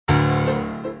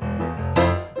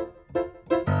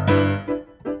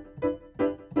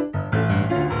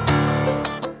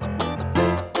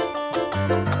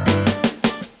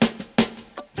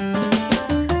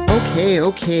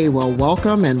Okay, well,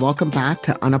 welcome and welcome back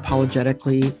to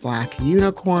Unapologetically Black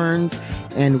Unicorns.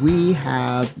 And we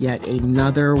have yet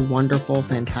another wonderful,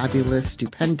 fantabulous,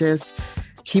 stupendous,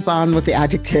 keep on with the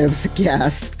adjectives,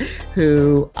 guest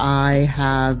who I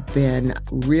have been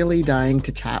really dying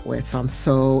to chat with. So I'm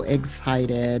so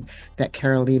excited that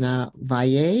Carolina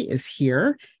Valle is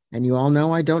here. And you all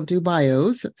know I don't do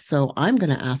bios. So I'm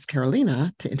going to ask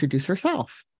Carolina to introduce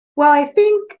herself. Well, I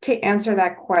think to answer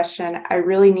that question, I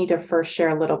really need to first share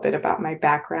a little bit about my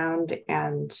background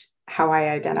and how I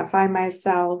identify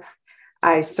myself.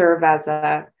 I serve as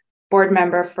a board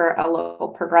member for a local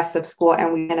progressive school,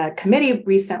 and we in a committee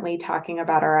recently talking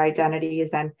about our identities.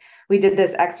 And we did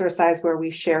this exercise where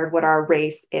we shared what our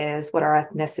race is, what our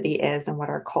ethnicity is, and what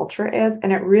our culture is.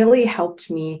 And it really helped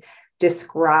me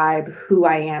describe who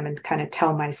I am and kind of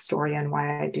tell my story and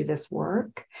why I do this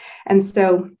work. And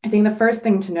so I think the first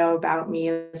thing to know about me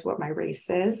is what my race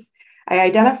is. I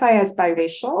identify as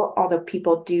biracial, although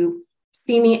people do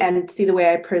see me and see the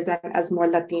way I present as more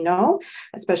Latino,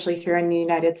 especially here in the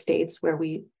United States, where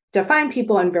we define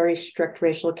people in very strict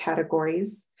racial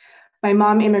categories. My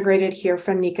mom immigrated here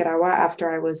from Nicaragua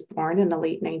after I was born in the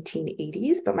late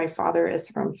 1980s, but my father is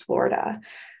from Florida.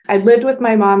 I lived with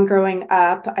my mom growing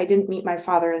up. I didn't meet my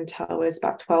father until I was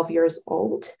about 12 years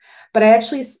old, but I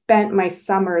actually spent my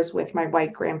summers with my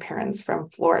white grandparents from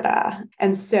Florida.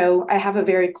 And so I have a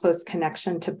very close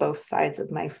connection to both sides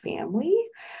of my family.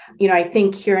 You know, I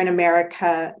think here in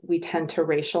America, we tend to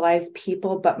racialize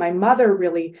people, but my mother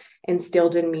really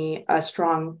instilled in me a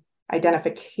strong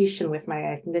identification with my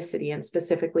ethnicity and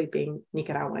specifically being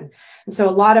Nicaraguan. And so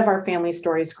a lot of our family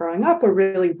stories growing up were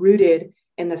really rooted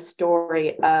in the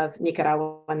story of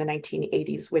Nicaragua in the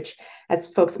 1980s, which, as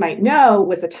folks might know,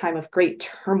 was a time of great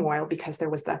turmoil because there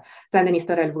was the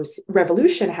Sandinista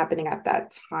revolution happening at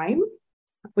that time,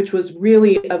 which was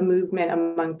really a movement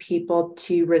among people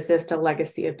to resist a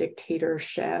legacy of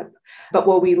dictatorship. But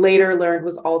what we later learned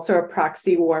was also a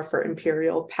proxy war for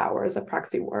imperial powers, a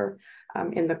proxy war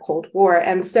in the Cold War.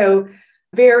 And so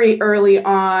very early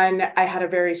on, I had a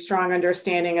very strong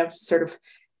understanding of sort of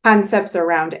concepts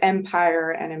around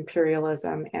empire and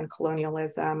imperialism and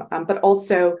colonialism, but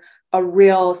also a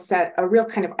real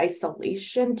kind of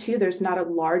isolation too. There's not a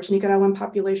large Nicaraguan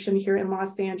population here in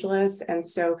Los Angeles. And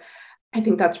so I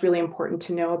think that's really important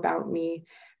to know about me.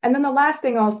 And then the last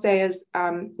thing I'll say is,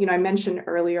 I mentioned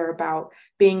earlier about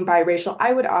being biracial.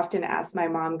 I would often ask my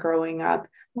mom growing up,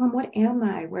 Mom, what am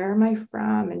I? Where am I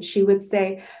from? And she would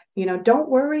say, don't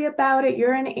worry about it.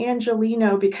 You're an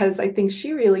Angelino, because I think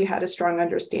she really had a strong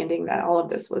understanding that all of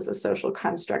this was a social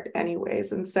construct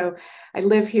anyways. And so I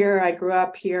live here. I grew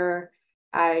up here.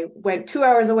 I went 2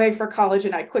 hours away for college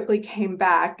and I quickly came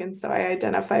back. And so I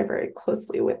identify very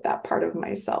closely with that part of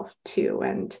myself too.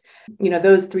 And,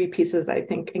 those three pieces, I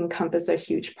think, encompass a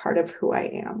huge part of who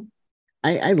I am.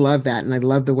 I love that. And I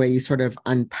love the way you sort of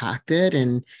unpacked it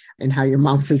and how your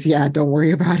mom says, yeah, don't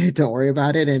worry about it. Don't worry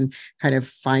about it. And kind of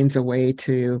finds a way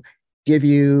to give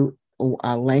you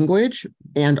a language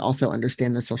and also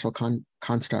understand the social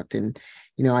construct. And,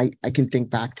 I can think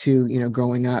back to,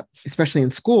 growing up, especially in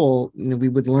school, we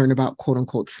would learn about quote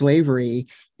unquote slavery.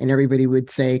 And everybody would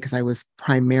say, because I was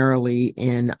primarily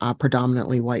in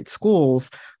predominantly white schools,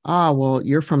 well,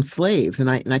 you're from slaves. And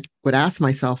I would ask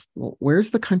myself, well, where's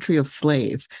the country of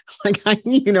slave? Like, I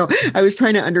was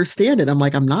trying to understand it. I'm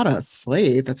like, I'm not a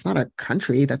slave. That's not a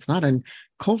country. That's not a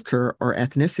culture or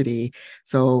ethnicity.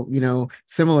 So,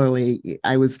 similarly,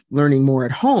 I was learning more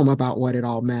at home about what it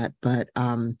all meant. But,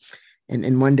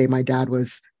 and one day my dad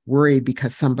was worried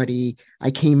because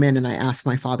I came in and I asked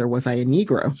my father, was I a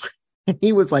Negro? And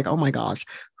he was like, oh my gosh,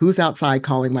 who's outside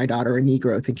calling my daughter a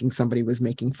Negro, thinking somebody was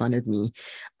making fun of me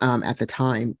at the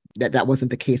time. That wasn't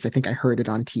the case. I think I heard it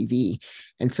on TV.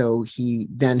 And so he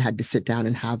then had to sit down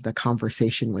and have the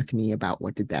conversation with me about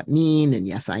what did that mean? And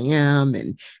yes, I am,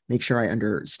 and make sure I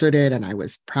understood it. And I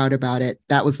was proud about it.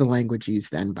 That was the language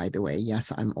used then, by the way.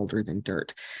 Yes, I'm older than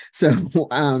dirt. So,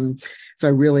 so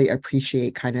I really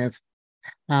appreciate kind of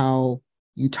how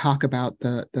you talk about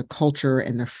the culture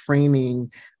and the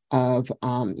framing of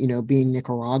being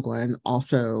Nicaraguan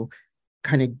also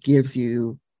kind of gives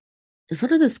you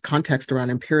sort of this context around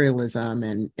imperialism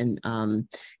and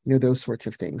those sorts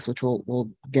of things, which we'll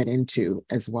get into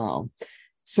as well.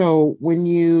 So when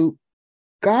you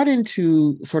got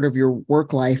into sort of your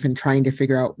work life and trying to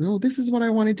figure out, no, this is what I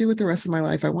want to do with the rest of my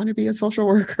life, I want to be a social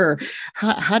worker,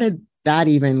 how did that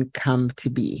even come to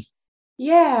be?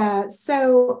 Yeah,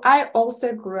 so I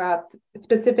also grew up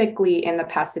specifically in the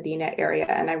Pasadena area,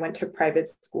 and I went to private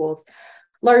schools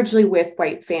largely with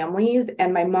white families.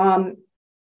 And my mom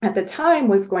at the time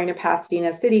was going to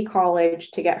Pasadena City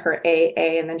College to get her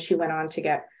AA, and then she went on to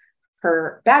get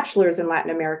her bachelor's in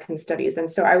Latin American studies. And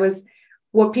so I was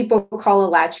what people call a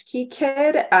latchkey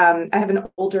kid. I have an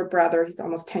older brother. He's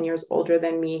almost 10 years older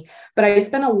than me, but I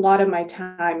spent a lot of my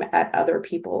time at other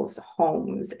people's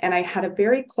homes. And I had a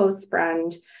very close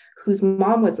friend whose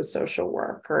mom was a social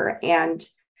worker, and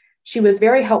she was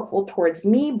very helpful towards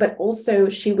me, but also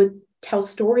she would tell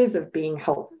stories of being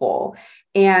helpful.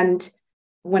 And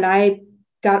when I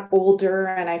got older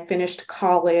and I finished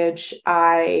college,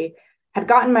 I had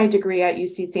gotten my degree at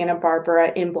UC Santa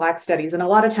Barbara in Black Studies. And a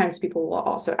lot of times people will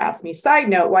also ask me, side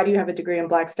note, why do you have a degree in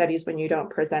Black Studies when you don't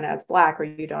present as Black or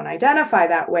you don't identify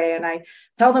that way? And I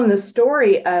tell them the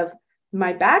story of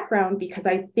my background because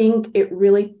I think it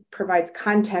really provides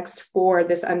context for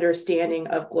this understanding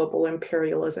of global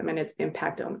imperialism and its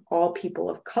impact on all people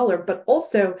of color. But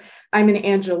also, I'm an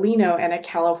Angelino and a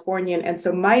Californian. And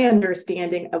so my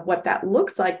understanding of what that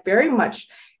looks like very much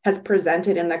has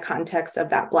presented in the context of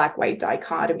that Black-white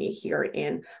dichotomy here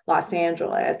in Los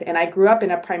Angeles. And I grew up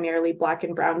in a primarily Black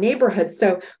and brown neighborhood.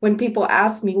 So when people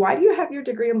ask me, why do you have your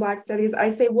degree in Black Studies?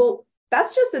 I say, well,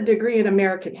 that's just a degree in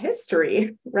American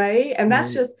history, right? And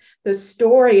that's just the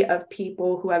story of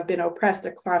people who have been oppressed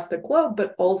across the globe,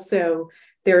 but also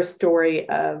their story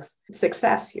of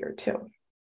success here too.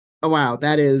 Oh, wow.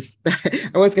 That is,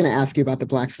 I was going to ask you about the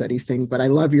Black Studies thing, but I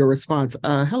love your response.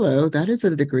 Hello, that is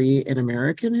a degree in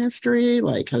American history.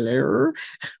 Like, hello.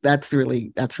 That's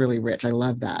really rich. I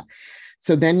love that.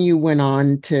 So then you went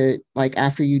on to, like,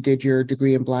 after you did your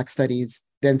degree in Black Studies,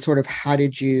 then sort of how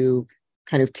did you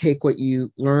kind of take what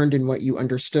you learned and what you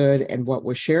understood and what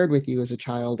was shared with you as a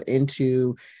child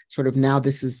into sort of now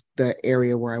this is the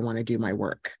area where I want to do my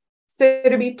work? So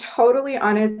to be totally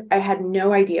honest, I had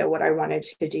no idea what I wanted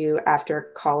to do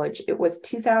after college. It was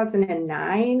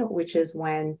 2009, which is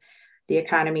when the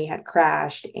economy had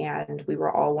crashed and we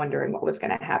were all wondering what was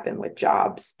going to happen with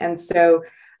jobs. And so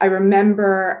I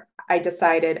remember I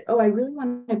decided, oh, I really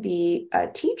want to be a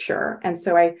teacher. And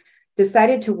so I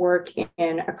decided to work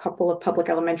in a couple of public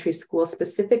elementary schools,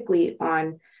 specifically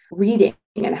on reading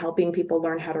and helping people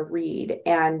learn how to read.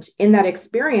 And in that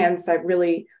experience, I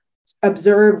really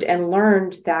observed and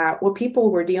learned that what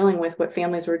people were dealing with, what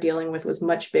families were dealing with, was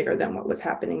much bigger than what was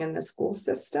happening in the school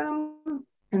system.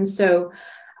 And so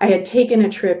I had taken a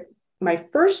trip, my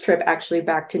first trip actually,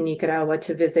 back to Nicaragua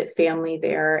to visit family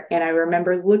there. And I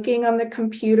remember looking on the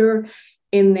computer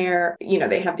in there,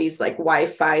 they have these like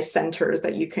Wi-Fi centers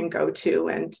that you can go to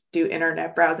and do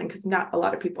internet browsing because not a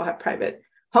lot of people have private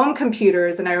home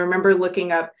computers. And I remember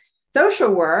looking up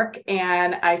social work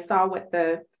and I saw what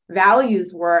the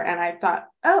values were. And I thought,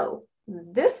 oh,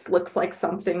 this looks like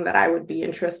something that I would be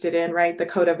interested in, right? The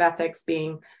code of ethics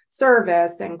being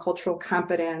service and cultural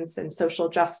competence and social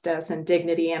justice and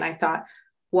dignity. And I thought,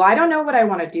 well, I don't know what I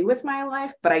want to do with my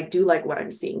life, but I do like what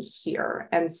I'm seeing here.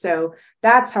 And so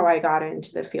that's how I got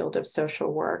into the field of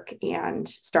social work and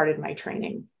started my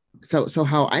training. So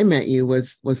how I met you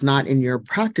was not in your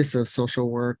practice of social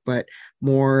work, but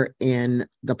more in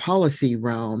the policy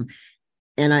realm.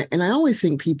 And I always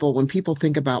think when people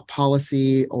think about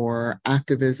policy or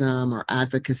activism or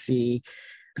advocacy,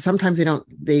 sometimes they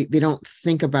don't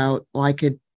think about, well,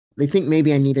 they think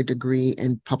maybe I need a degree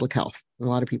in public health. A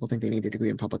lot of people think they need a degree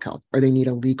in public health, or they need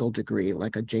a legal degree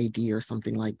like a JD or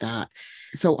something like that.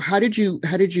 So how did you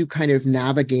kind of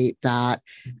navigate that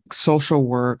social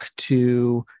work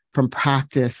from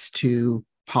practice to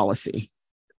policy?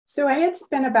 So I had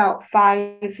spent about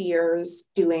 5 years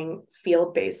doing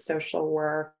field-based social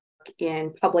work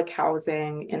in public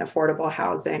housing, in affordable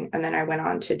housing, and then I went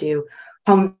on to do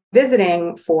home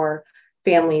visiting for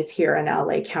families here in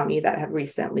LA County that have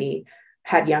recently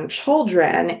had young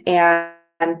children.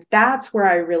 And that's where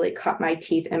I really cut my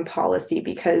teeth in policy,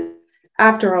 because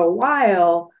after a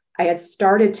while, I had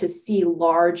started to see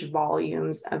large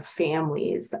volumes of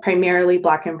families, primarily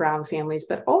Black and brown families,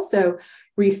 but also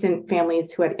recent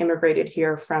families who had immigrated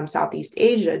here from Southeast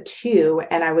Asia too.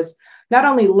 And I was not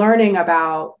only learning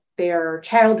about their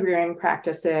child rearing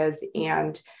practices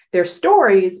and their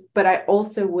stories, but I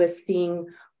also was seeing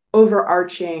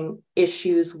overarching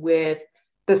issues with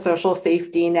the social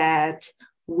safety net,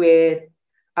 with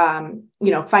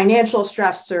financial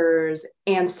stressors.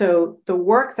 And so the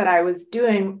work that I was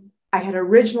doing, I had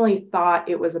originally thought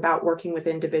it was about working with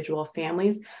individual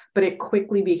families, but it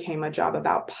quickly became a job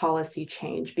about policy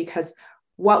change, because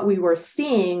what we were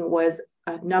seeing was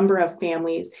a number of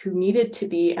families who needed to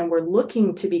be and were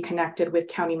looking to be connected with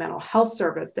county mental health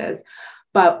services,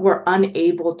 but were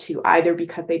unable to, either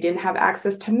because they didn't have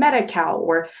access to Medi-Cal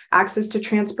or access to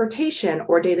transportation,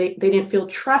 or they didn't feel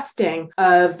trusting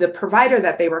of the provider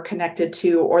that they were connected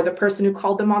to, or the person who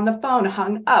called them on the phone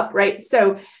hung up, right?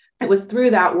 So it was through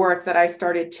that work that I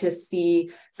started to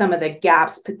see some of the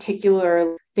gaps,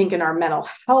 particularly think in our mental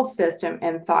health system,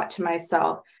 and thought to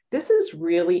myself, this is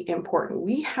really important.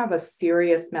 We have a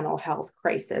serious mental health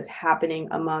crisis happening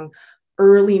among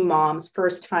early moms,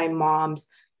 first-time moms,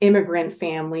 immigrant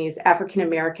families,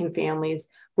 African-American families,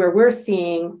 where we're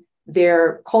seeing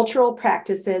their cultural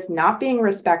practices not being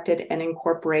respected and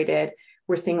incorporated.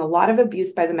 We're seeing a lot of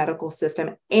abuse by the medical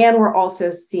system, and we're also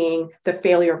seeing the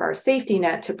failure of our safety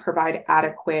net to provide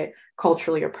adequate,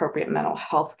 culturally appropriate mental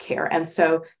health care. And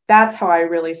so that's how I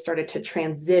really started to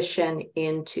transition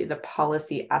into the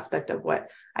policy aspect of what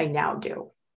I now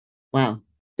do. Wow.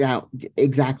 Yeah,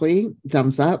 exactly.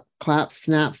 Thumbs up, claps,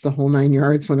 snaps, the whole 9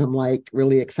 yards when I'm like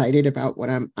really excited about what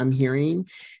I'm hearing,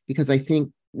 because I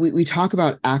think we talk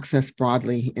about access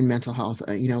broadly in mental health,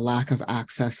 lack of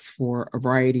access for a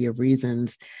variety of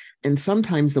reasons. And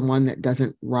sometimes the one that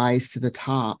doesn't rise to the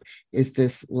top is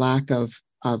this lack of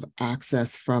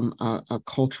access from a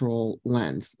cultural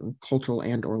lens, cultural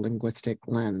and or linguistic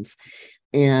lens.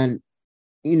 And,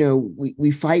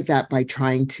 we fight that by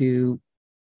trying to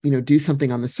do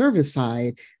something on the service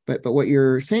side, but what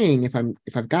you're saying, if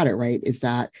I've got it right, is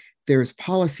that there's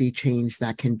policy change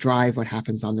that can drive what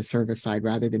happens on the service side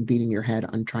rather than beating your head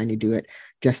on trying to do it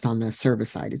just on the service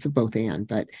side. It's a both and.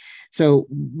 But so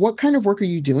what kind of work are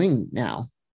you doing now?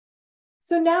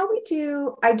 So now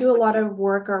I do a lot of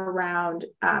work around,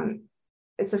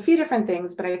 it's a few different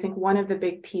things, but I think one of the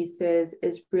big pieces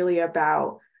is really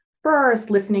about first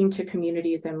listening to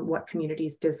communities and what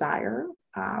communities desire,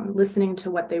 listening to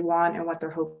what they want and what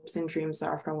their hopes and dreams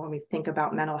are from when we think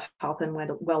about mental health and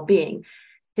well-being.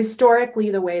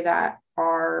 Historically, the way that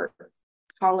our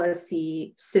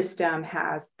policy system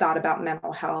has thought about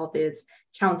mental health is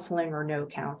counseling or no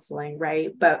counseling,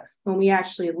 right? But when we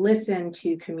actually listen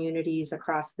to communities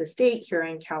across the state here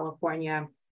in California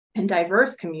and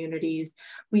diverse communities,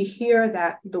 we hear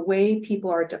that the way people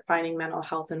are defining mental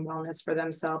health and wellness for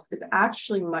themselves is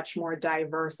actually much more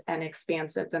diverse and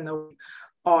expansive than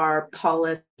our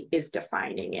policy is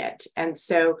defining it. And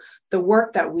so the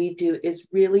work that we do is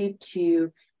really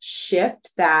to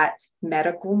shift that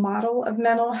medical model of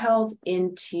mental health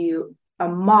into a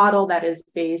model that is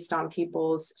based on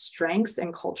people's strengths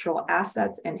and cultural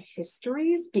assets and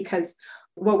histories, because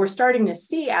what we're starting to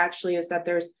see actually is that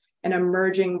there's an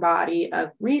emerging body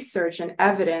of research and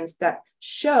evidence that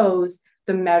shows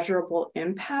the measurable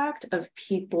impact of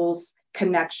people's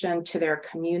connection to their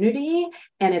community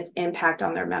and its impact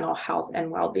on their mental health and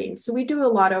well-being. So we do a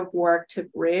lot of work to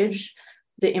bridge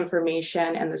the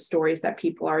information and the stories that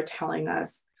people are telling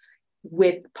us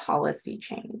with policy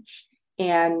change.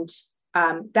 And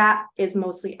that is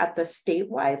mostly at the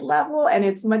statewide level, and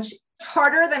it's much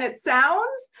harder than it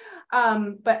sounds.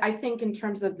 But I think in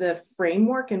terms of the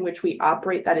framework in which we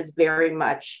operate, that is very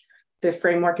much the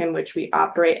framework in which we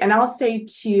operate. And I'll say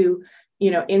too,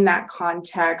 in that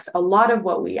context, a lot of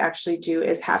what we actually do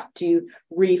is have to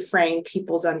reframe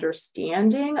people's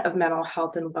understanding of mental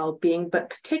health and well-being, but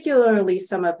particularly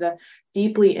some of the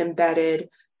deeply embedded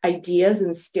ideas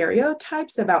and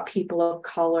stereotypes about people of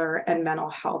color and mental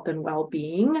health and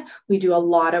well-being. We do a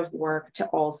lot of work to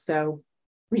also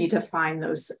redefine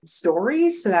those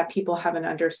stories so that people have an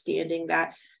understanding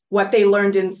that what they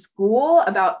learned in school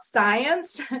about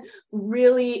science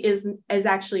really is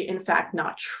actually, in fact,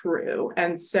 not true.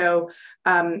 And so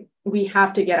we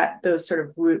have to get at those sort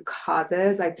of root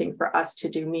causes, I think, for us to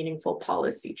do meaningful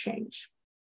policy change.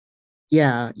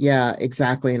 Yeah,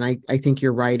 exactly. And I think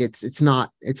you're right. It's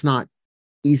not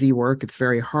easy work. It's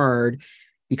very hard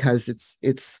because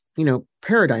it's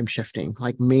paradigm shifting,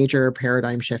 like major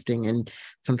paradigm shifting, and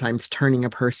sometimes turning a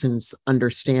person's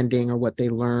understanding or what they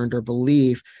learned or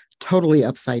believe totally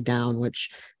upside down,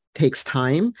 which takes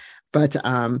time. But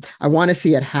I want to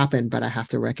see it happen, but I have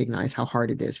to recognize how hard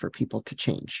it is for people to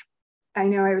change. I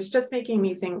know. I was just making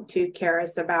me think too,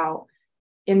 Karis, about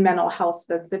in mental health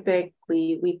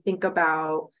specifically, we think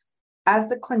about as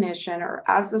the clinician or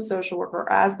as the social worker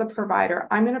or as the provider,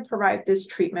 I'm going to provide this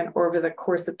treatment over the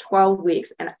course of 12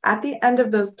 weeks. And at the end of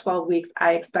those 12 weeks,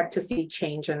 I expect to see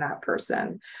change in that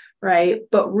person, right?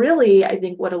 But really, I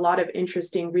think what a lot of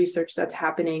interesting research that's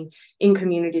happening in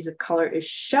communities of color is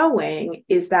showing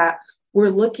is that we're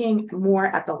looking more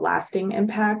at the lasting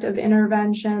impact of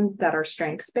interventions that are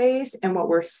strengths-based. And what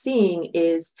we're seeing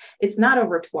is it's not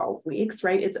over 12 weeks,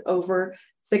 right? It's over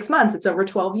 6 months, it's over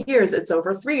 12 years, it's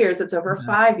over 3 years, it's over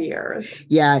 5 years.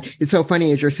 Yeah, it's so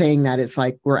funny as you're saying that. It's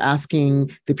like we're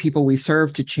asking the people we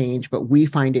serve to change, but we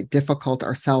find it difficult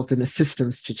ourselves in the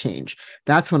systems to change.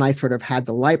 That's when I sort of had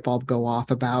the light bulb go off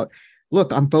about,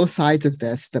 look, on both sides of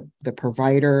this, the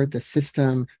provider, the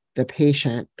system, the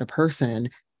patient, the person,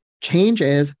 change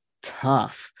is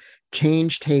tough.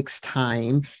 Change takes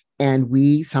time, and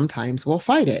we sometimes will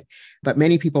fight it. But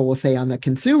many people will say on the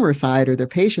consumer side or the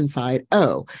patient side,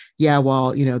 oh, yeah,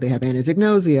 well, they have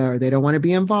anosognosia, or they don't want to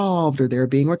be involved, or they're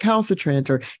being recalcitrant,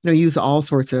 or, use all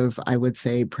sorts of, I would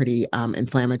say, pretty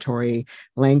inflammatory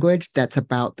language that's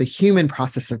about the human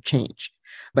process of change.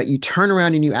 But you turn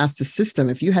around and you ask the system,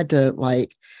 if you had to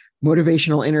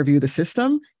motivational interview the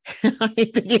system, I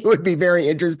think it would be very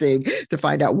interesting to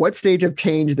find out what stage of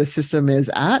change the system is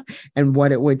at and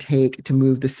what it would take to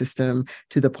move the system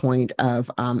to the point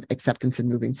of acceptance and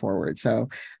moving forward. So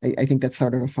I think that's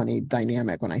sort of a funny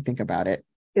dynamic when I think about it.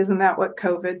 Isn't that what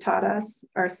COVID taught us,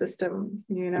 our system,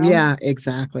 Yeah,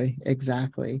 exactly.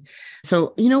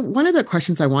 So, one of the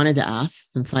questions I wanted to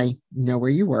ask, since I know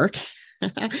where you work,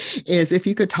 is if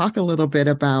you could talk a little bit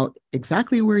about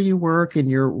exactly where you work and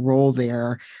your role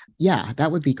there. Yeah,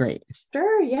 that would be great.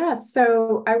 Sure. Yeah.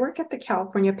 So I work at the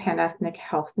California Pan-Ethnic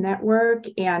Health Network,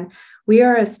 and we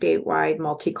are a statewide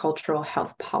multicultural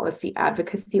health policy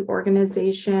advocacy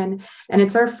organization. And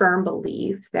it's our firm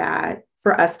belief that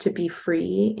for us to be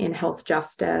free in health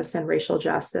justice and racial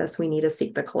justice, we need to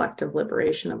seek the collective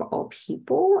liberation of all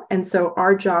people. And so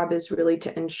our job is really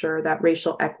to ensure that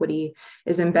racial equity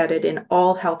is embedded in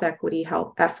all health equity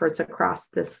health efforts across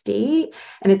the state.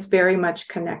 And it's very much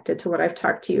connected to what I've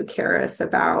talked to you, Karis,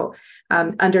 about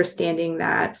understanding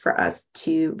that for us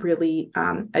to really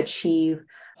achieve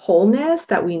wholeness,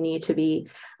 that we need to be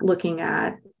looking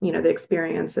at, the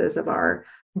experiences of our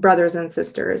brothers and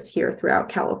sisters here throughout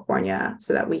California,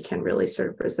 so that we can really sort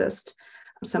of resist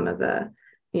some of the,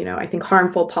 I think,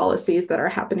 harmful policies that are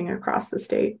happening across the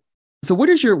state. So what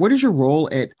is your role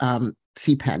at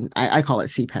CPEN? I call it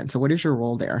CPEN. So what is your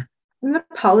role there? I'm the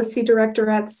policy director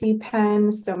at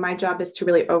CPEN. So my job is to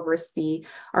really oversee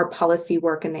our policy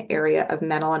work in the area of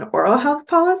mental and oral health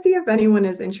policy, if anyone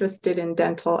is interested in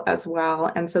dental as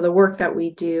well. And so the work that we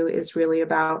do is really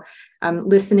about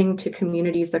listening to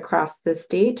communities across the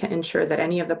state to ensure that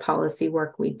any of the policy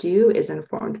work we do is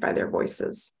informed by their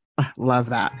voices. Love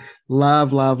that. Love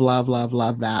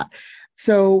that.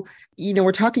 So,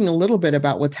 we're talking a little bit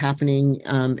about what's happening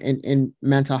in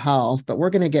mental health, but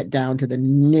we're going to get down to the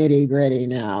nitty gritty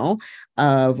now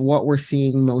of what we're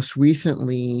seeing most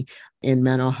recently in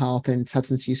mental health and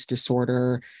substance use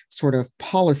disorder sort of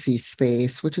policy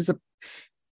space, which is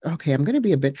okay, I'm going to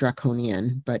be a bit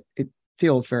draconian, but it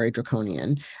feels very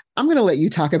draconian. I'm going to let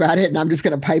you talk about it and I'm just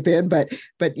going to pipe in, but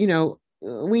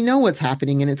we know what's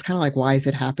happening, and it's kind of like, why is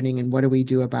it happening and what do we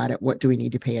do about it? What do we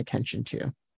need to pay attention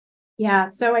to? Yeah,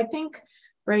 so I think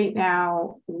right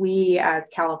now, we as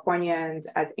Californians,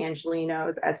 as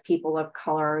Angelenos, as people of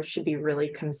color, should be really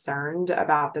concerned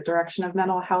about the direction of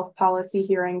mental health policy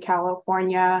here in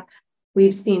California.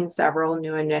 We've seen several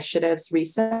new initiatives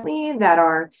recently that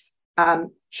are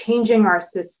changing our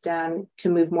system to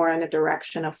move more in a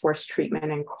direction of forced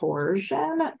treatment and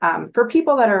coercion for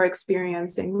people that are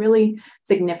experiencing really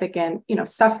significant,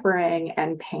 suffering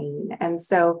and pain. And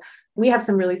so we have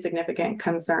some really significant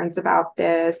concerns about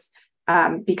this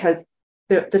because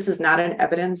this is not an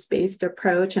evidence-based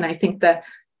approach. And I think the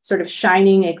sort of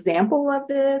shining example of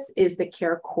this is the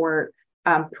Care Court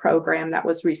program that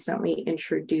was recently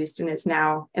introduced and is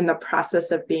now in the process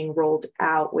of being rolled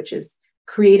out, which is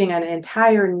creating an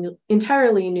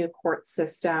entirely new court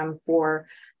system for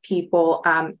people,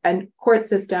 a court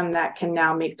system that can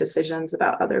now make decisions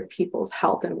about other people's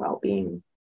health and well-being.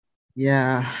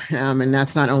 Yeah, and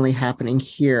that's not only happening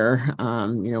here.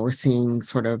 We're seeing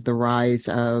sort of the rise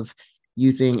of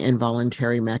using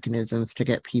involuntary mechanisms to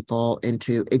get people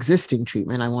into existing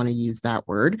treatment. I want to use that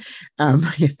word,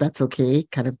 if that's okay,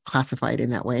 kind of classified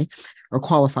in that way or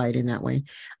qualified in that way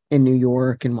in New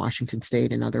York and Washington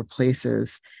State and other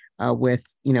places with,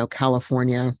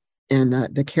 California and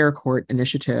the Care Court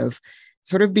initiative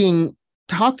sort of being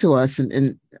talked to us,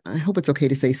 and I hope it's okay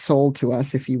to say sold to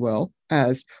us, if you will,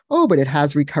 as, oh, but it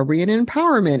has recovery and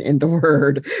empowerment in the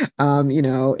word.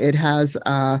 It has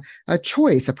a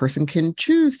choice. A person can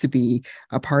choose to be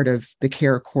a part of the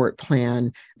Care Court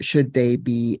plan should they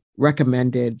be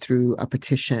recommended through a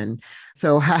petition.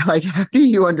 So how do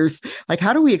you understand,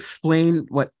 how do we explain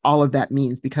what all of that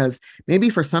means? Because maybe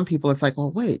for some people it's like,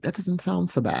 well, wait, that doesn't sound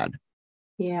so bad.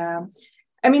 Yeah.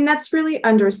 I mean, that's really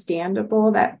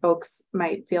understandable that folks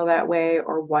might feel that way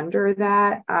or wonder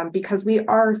that, because we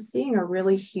are seeing a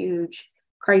really huge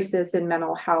crisis in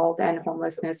mental health and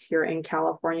homelessness here in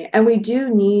California. And we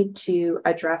do need to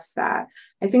address that.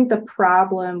 I think the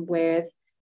problem with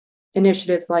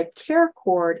initiatives like Care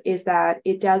Court is that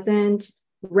it doesn't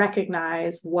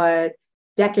recognize what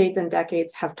decades and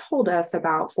decades have told us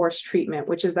about forced treatment,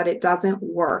 which is that it doesn't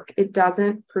work. It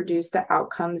doesn't produce the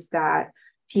outcomes that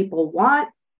people want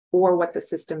or what the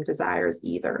system desires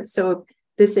either. So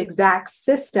this exact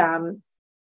system,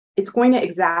 it's going to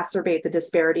exacerbate the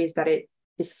disparities that it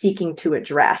is seeking to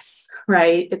address,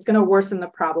 right? It's going to worsen the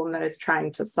problem that it's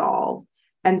trying to solve.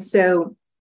 And so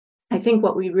I think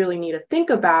what we really need to think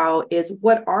about is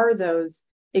what are those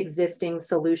existing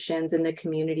solutions in the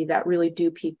community that really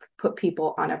do put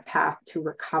people on a path to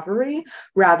recovery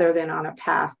rather than on a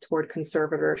path toward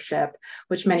conservatorship,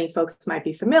 which many folks might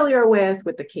be familiar with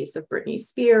the case of Britney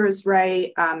Spears,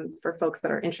 right? For folks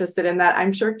that are interested in that,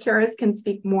 I'm sure Karis can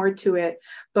speak more to it,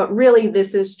 but really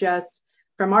this is just,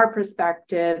 from our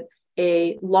perspective,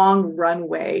 a long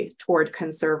runway toward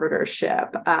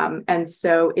conservatorship. And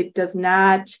so it does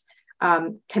not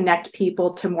connect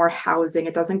people to more housing.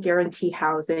 It doesn't guarantee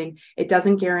housing. It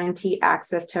doesn't guarantee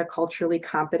access to a culturally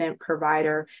competent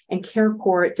provider. And Care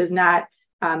Court does not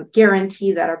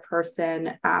guarantee that a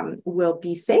person will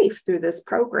be safe through this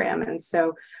program. And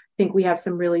so I think we have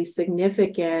some really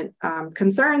significant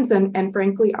concerns and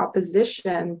frankly,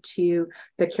 opposition to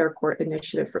the Care Court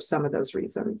initiative for some of those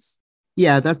reasons.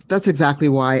 Yeah, that's exactly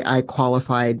why I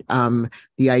qualified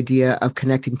the idea of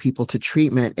connecting people to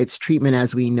treatment. It's treatment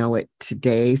as we know it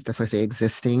today. That's why I say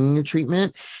existing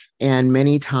treatment. And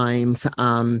many times,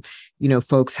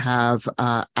 folks have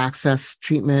accessed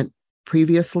treatment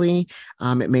previously.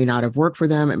 It may not have worked for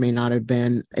them. It may not have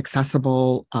been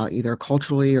accessible either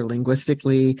culturally or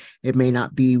linguistically. It may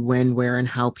not be when, where, and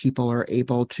how people are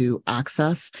able to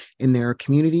access in their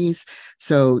communities.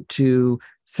 So to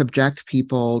subject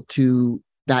people to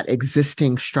that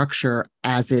existing structure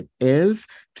as it is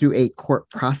through a court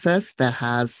process that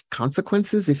has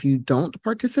consequences if you don't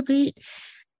participate,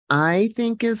 I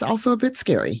think is also a bit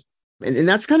scary. And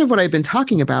that's kind of what I've been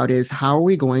talking about is how are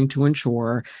we going to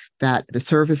ensure that the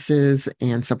services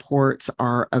and supports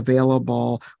are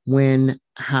available when,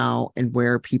 how, and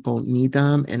where people need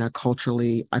them in a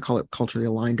culturally, I call it culturally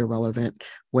aligned or relevant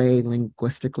way,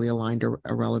 linguistically aligned or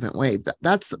a relevant way.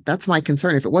 That's my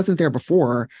concern. If it wasn't there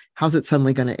before, how's it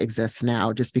suddenly going to exist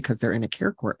now just because they're in a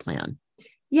Care Court plan?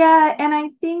 Yeah, and I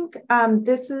think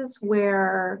this is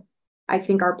where I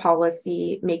think our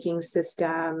policy making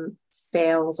system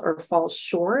fails or falls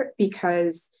short,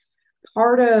 because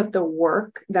part of the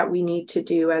work that we need to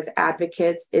do as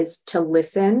advocates is to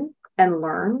listen and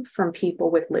learn from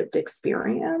people with lived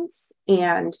experience.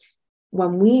 And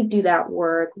when we do that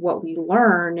work, what we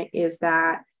learn is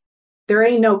that there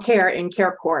ain't no care in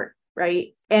Care Court,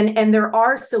 right? And there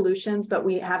are solutions, but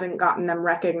we haven't gotten them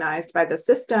recognized by the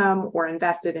system or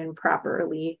invested in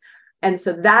properly. And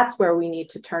so that's where we need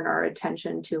to turn our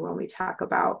attention to when we talk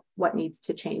about what needs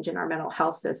to change in our mental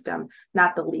health system,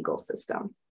 not the legal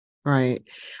system. Right.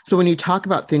 So when you talk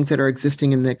about things that are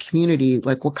existing in the community,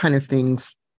 like what kind of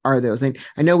things are those? And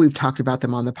I know we've talked about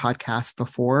them on the podcast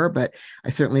before, but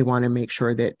I certainly want to make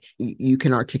sure that you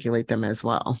can articulate them as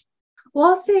well. Well,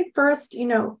 I'll say first,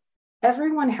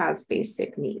 everyone has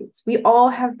basic needs. We all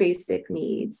have basic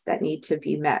needs that need to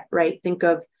be met, right? Think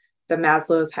of the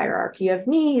Maslow's hierarchy of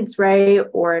needs, right?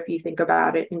 Or if you think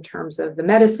about it in terms of the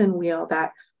medicine wheel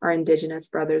that our Indigenous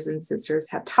brothers and sisters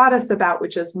have taught us about,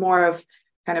 which is more of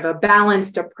kind of a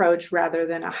balanced approach rather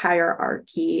than a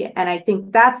hierarchy. And I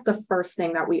think that's the first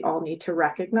thing that we all need to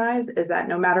recognize is that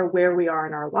no matter where we are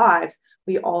in our lives,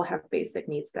 we all have basic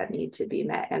needs that need to be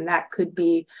met. And that could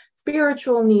be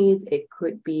spiritual needs, it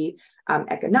could be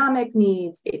economic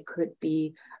needs, it could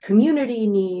be community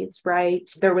needs, right?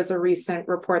 There was a recent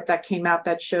report that came out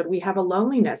that showed we have a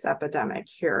loneliness epidemic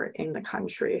here in the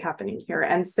country happening here.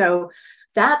 And so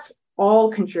that's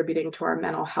all contributing to our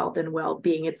mental health and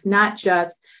well-being. It's not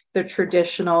just the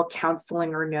traditional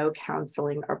counseling or no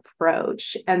counseling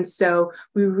approach. And so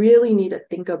we really need to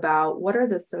think about what are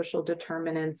the social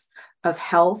determinants of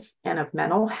health and of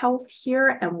mental health here,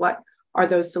 and what are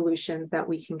those solutions that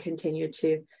we can continue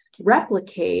to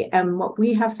replicate. And what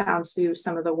we have found through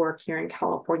some of the work here in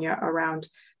California around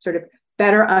sort of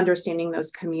better understanding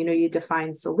those community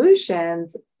defined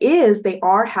solutions is they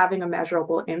are having a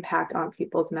measurable impact on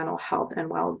people's mental health and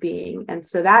well-being. And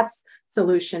so that's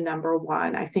solution number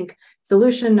one. I think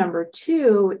solution number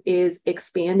two is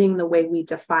expanding the way we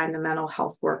define the mental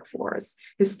health workforce.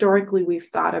 Historically, we've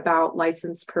thought about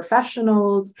licensed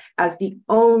professionals as the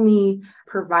only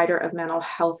provider of mental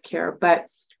health care, but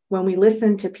when we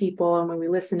listen to people and when we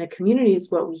listen to communities,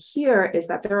 what we hear is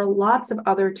that there are lots of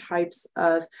other types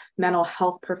of mental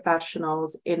health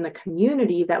professionals in the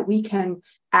community that we can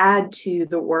add to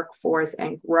the workforce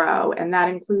and grow. And that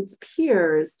includes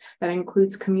peers, that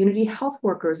includes community health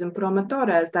workers and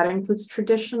promotores, that includes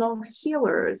traditional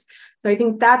healers. So I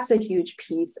think that's a huge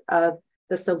piece of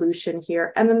the solution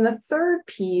here. And then the third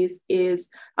piece is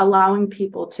allowing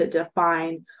people to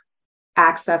define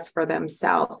access for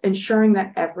themselves, ensuring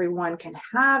that everyone can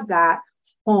have that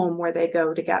home where they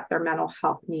go to get their mental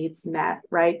health needs met,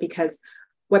 right? Because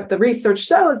what the research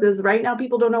shows is right now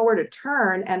people don't know where to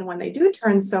turn. And when they do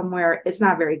turn somewhere, it's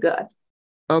not very good.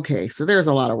 Okay, so there's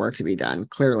a lot of work to be done,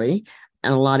 clearly,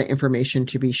 and a lot of information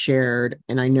to be shared.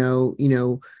 And I know,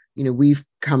 we've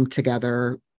come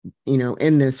together,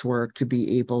 in this work to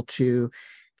be able to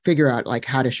figure out like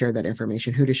how to share that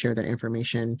information, who to share that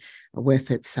information with,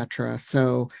 etc.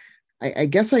 So I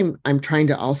guess I'm trying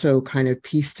to also kind of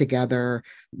piece together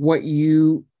what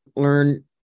you learn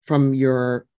from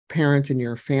your parents and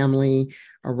your family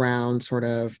around sort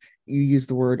of, you use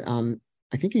the word,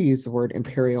 I think you use the word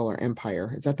imperial or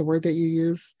empire. Is that the word that you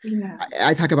use? Yeah.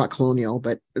 I talk about colonial,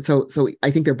 but so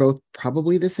I think they're both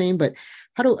probably the same. But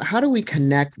how do we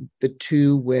connect the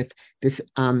two with this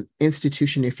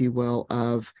institution, if you will,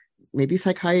 of maybe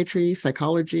psychiatry,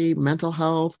 psychology, mental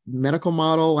health, medical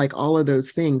model, like all of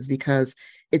those things, because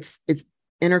it's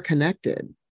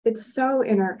interconnected. It's so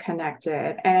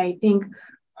interconnected. And I think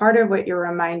part of what you're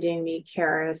reminding me,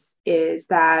 Karis, is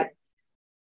that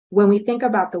when we think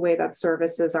about the way that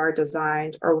services are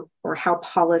designed or how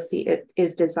policy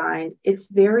is designed, it's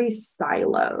very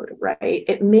siloed, right?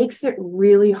 It makes it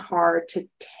really hard to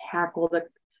tackle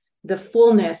the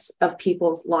fullness of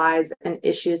people's lives and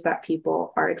issues that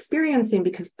people are experiencing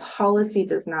because policy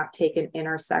does not take an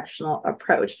intersectional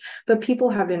approach, but people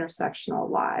have intersectional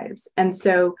lives. And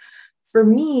so for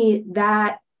me,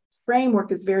 that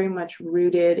framework is very much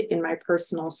rooted in my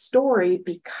personal story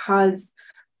because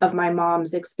of my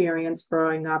mom's experience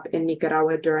growing up in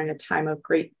Nicaragua during a time of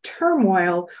great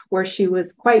turmoil, where she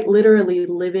was quite literally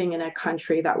living in a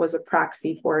country that was a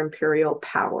proxy for imperial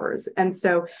powers. And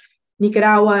so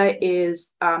Nicaragua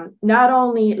is not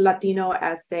only Latino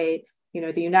as, say,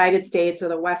 the United States or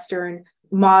the Western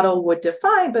model would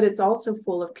define, but it's also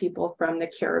full of people from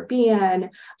the Caribbean,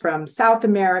 from South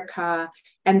America.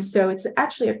 And so it's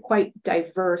actually a quite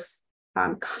diverse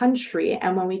country.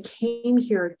 And when we came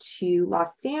here to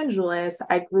Los Angeles,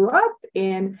 I grew up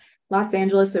in Los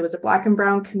Angeles. It was a Black and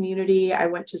brown community. I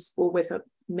went to school with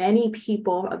many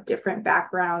people of different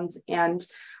backgrounds. And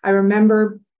I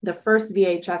remember the first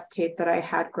VHS tape that I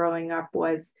had growing up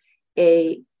was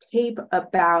a tape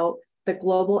about the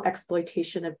global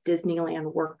exploitation of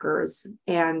Disneyland workers.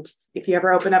 And if you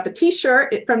ever open up a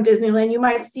t-shirt from Disneyland, you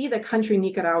might see the country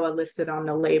Nicaragua listed on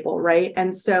the label, right?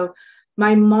 And so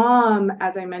my mom,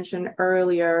 as I mentioned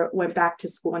earlier, went back to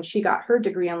school and she got her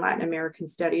degree in Latin American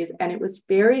studies. And it was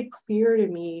very clear to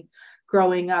me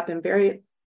growing up and very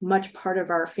much part of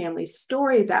our family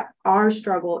story that our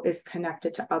struggle is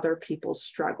connected to other people's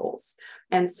struggles.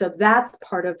 And so that's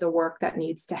part of the work that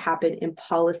needs to happen in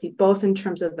policy, both in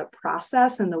terms of the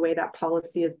process and the way that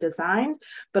policy is designed,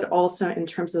 but also in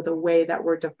terms of the way that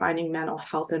we're defining mental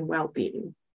health and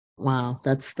well-being. Wow,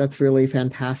 that's really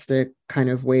fantastic kind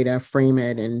of way to frame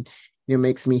it, and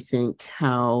makes me think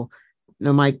how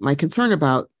my concern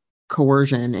about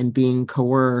coercion and being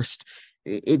coerced,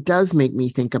 it does make me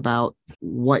think about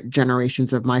what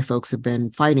generations of my folks have been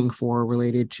fighting for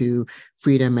related to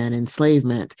freedom and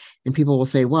enslavement. And people will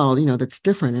say, well, that's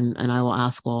different. And I will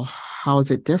ask, well, how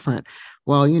is it different?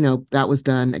 Well, that was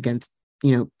done against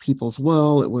people's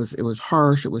will. It was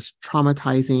harsh, it was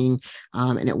traumatizing,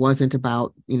 and it wasn't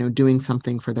about doing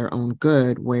something for their own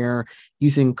good, where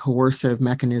using coercive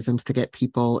mechanisms to get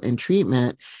people in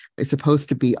treatment is supposed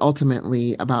to be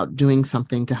ultimately about doing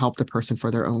something to help the person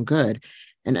for their own good.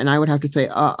 And I would have to say,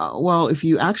 well, if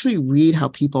you actually read how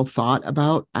people thought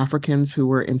about Africans who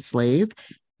were enslaved,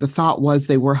 the thought was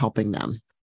they were helping them,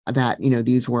 that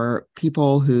these were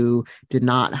people who did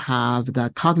not have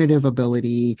the cognitive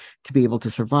ability to be able to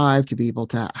survive, to be able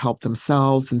to help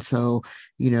themselves. And so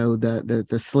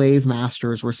the slave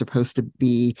masters were supposed to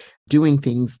be doing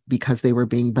things because they were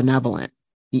being benevolent.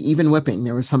 even whipping.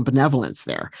 There was some benevolence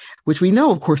there, which we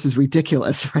know, of course, is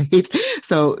ridiculous, right?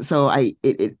 So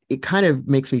it kind of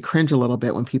makes me cringe a little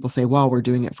bit when people say, well, we're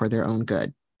doing it for their own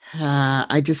good.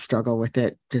 I just struggle with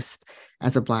it, just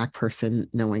as a Black person,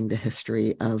 knowing the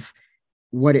history of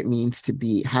what it means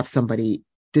to have somebody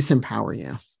disempower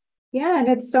you. Yeah, and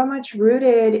it's so much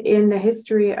rooted in the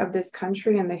history of this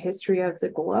country and the history of the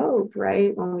globe,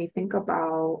 right? When we think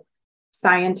about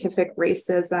scientific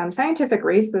racism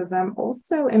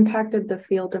also impacted the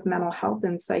field of mental health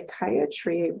and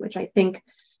psychiatry, which I think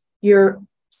you're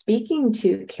speaking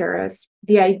to, Karis.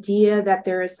 The idea that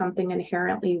there is something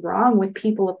inherently wrong with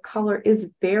people of color is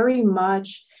very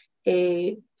much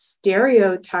a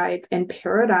stereotype and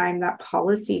paradigm that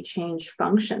policy change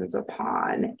functions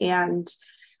upon. And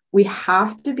we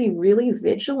have to be really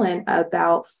vigilant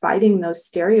about fighting those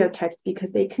stereotypes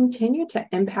because they continue to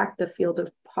impact the field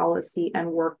of policy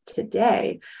and work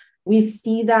today. We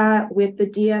see that with the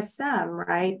DSM,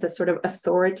 right? The sort of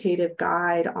authoritative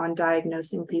guide on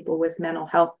diagnosing people with mental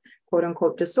health, quote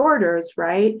unquote, disorders,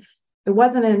 right? It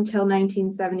wasn't until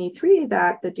 1973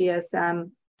 that the DSM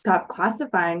stopped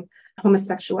classifying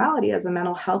homosexuality as a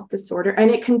mental health disorder, and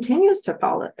it continues to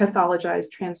pathologize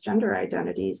transgender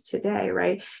identities today,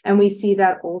 right? And we see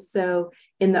that also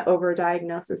in the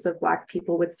overdiagnosis of Black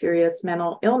people with serious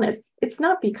mental illness. It's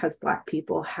not because Black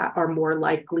people are more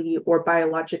likely or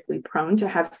biologically prone to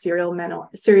have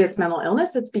serious mental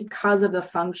illness. It's because of the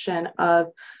function of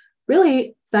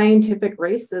really scientific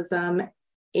racism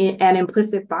and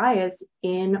implicit bias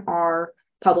in our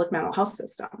public mental health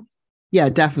system. Yeah,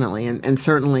 definitely. And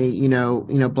certainly,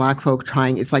 Black folk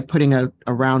it's like putting a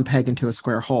round peg into a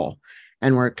square hole.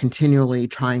 And we're continually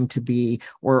trying to be,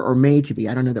 or made to be,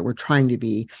 I don't know that we're trying to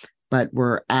be, but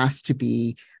we're asked to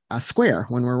be square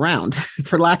when we're round,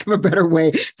 for lack of a better way.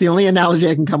 It's the only analogy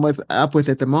I can come up with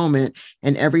at the moment.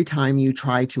 And every time you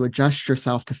try to adjust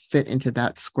yourself to fit into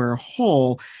that square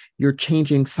hole, you're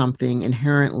changing something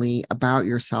inherently about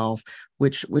yourself,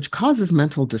 which causes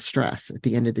mental distress at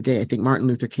the end of the day. I think Martin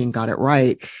Luther King got it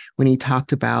right when he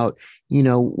talked about,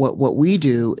 what we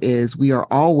do is we are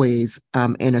always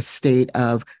in a state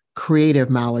of creative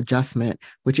maladjustment,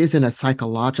 which isn't a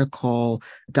psychological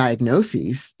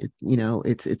diagnosis.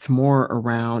 It's more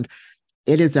around,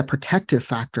 it is a protective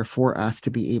factor for us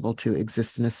to be able to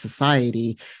exist in a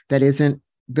society that isn't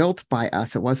built by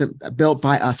us. It wasn't built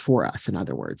by us for us, in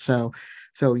other words. So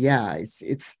yeah,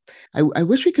 I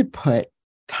wish we could put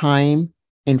time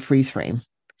in freeze frame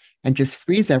and just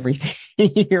freeze everything.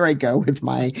 Here I go with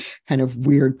my kind of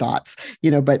weird thoughts,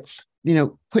 but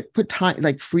put time,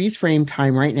 like freeze frame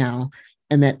time right now,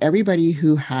 and that everybody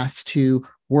who has to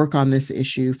work on this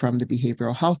issue, from the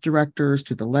behavioral health directors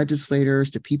to the legislators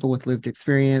to people with lived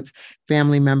experience,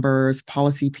 family members,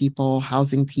 policy people,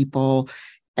 housing people,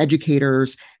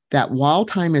 educators, that while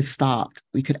time is stopped,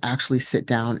 we could actually sit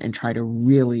down and try to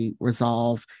really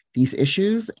resolve these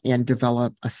issues and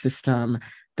develop a system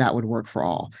that would work for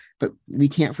all. But we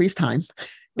can't freeze time.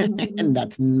 Mm-hmm. And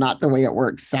that's not the way it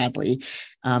works, sadly.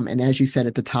 And as you said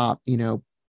at the top,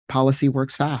 policy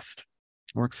works fast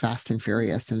and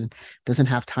furious, and doesn't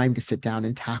have time to sit down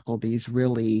and tackle these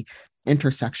really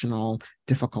intersectional,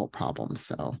 difficult problems.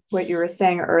 So what you were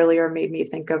saying earlier made me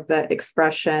think of the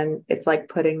expression, it's like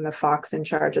putting the fox in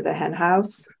charge of the hen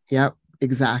house. Yep,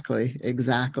 exactly.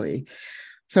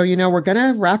 So, we're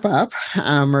going to wrap up,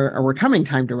 or we're coming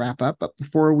time to wrap up. But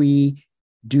before we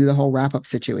do the whole wrap up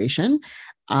situation,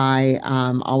 I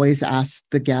always ask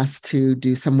the guests to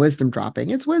do some wisdom dropping.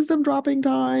 It's wisdom dropping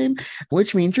time,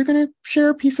 which means you're going to share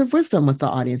a piece of wisdom with the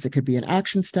audience. It could be an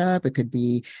action step. It could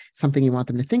be something you want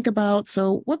them to think about.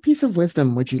 So what piece of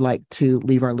wisdom would you like to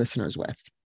leave our listeners with?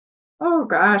 Oh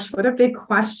gosh, what a big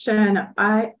question.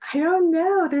 I don't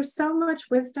know. There's so much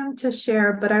wisdom to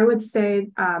share, but I would say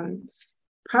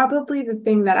probably the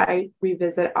thing that I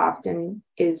revisit often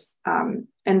is,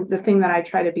 and the thing that I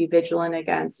try to be vigilant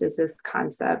against, is this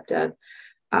concept of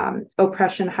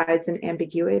oppression hides in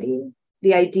ambiguity.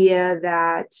 The idea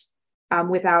that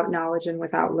without knowledge and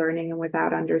without learning and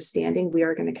without understanding, we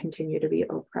are going to continue to be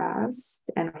oppressed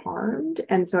and harmed.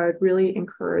 And so I'd really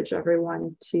encourage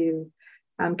everyone to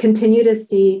continue to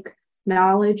seek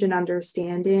knowledge and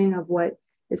understanding of what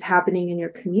is happening in your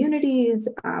communities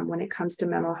when it comes to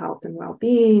mental health and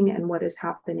well-being, and what is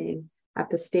happening at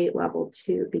the state level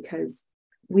too, because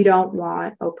we don't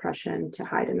want oppression to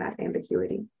hide in that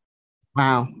ambiguity.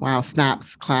 Wow.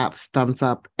 Snaps, claps, thumbs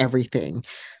up, everything.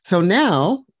 So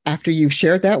now, after you've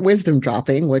shared that wisdom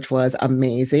dropping, which was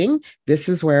amazing, this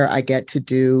is where I get to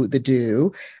do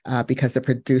because the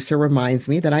producer reminds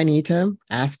me that I need to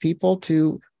ask people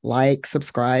to like,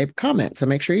 subscribe, comment. So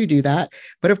make sure you do that.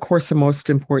 But of course, the most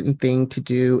important thing to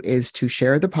do is to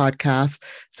share the podcast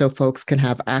so folks can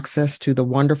have access to the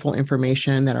wonderful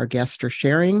information that our guests are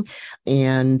sharing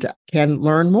and can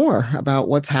learn more about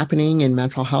what's happening in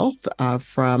mental health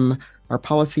from our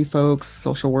policy folks,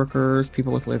 social workers,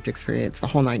 people with lived experience, the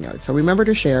whole nine yards. So remember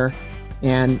to share.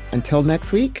 And until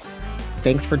next week,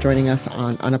 thanks for joining us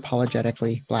on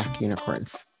Unapologetically Black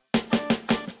Unicorns.